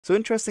So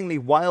interestingly,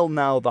 while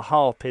now the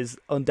harp is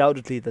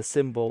undoubtedly the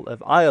symbol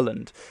of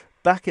Ireland,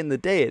 back in the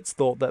day it's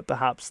thought that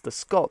perhaps the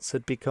Scots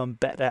had become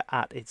better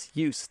at its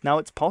use. Now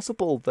it's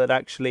possible that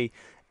actually,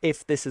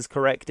 if this is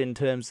correct in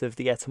terms of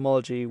the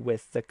etymology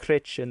with the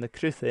critch and the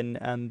cruthin,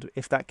 and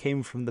if that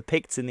came from the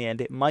Picts in the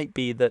end, it might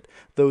be that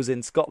those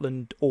in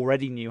Scotland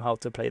already knew how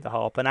to play the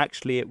harp, and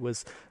actually it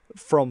was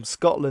from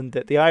Scotland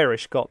that the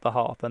Irish got the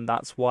harp, and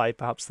that's why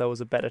perhaps there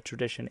was a better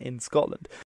tradition in Scotland.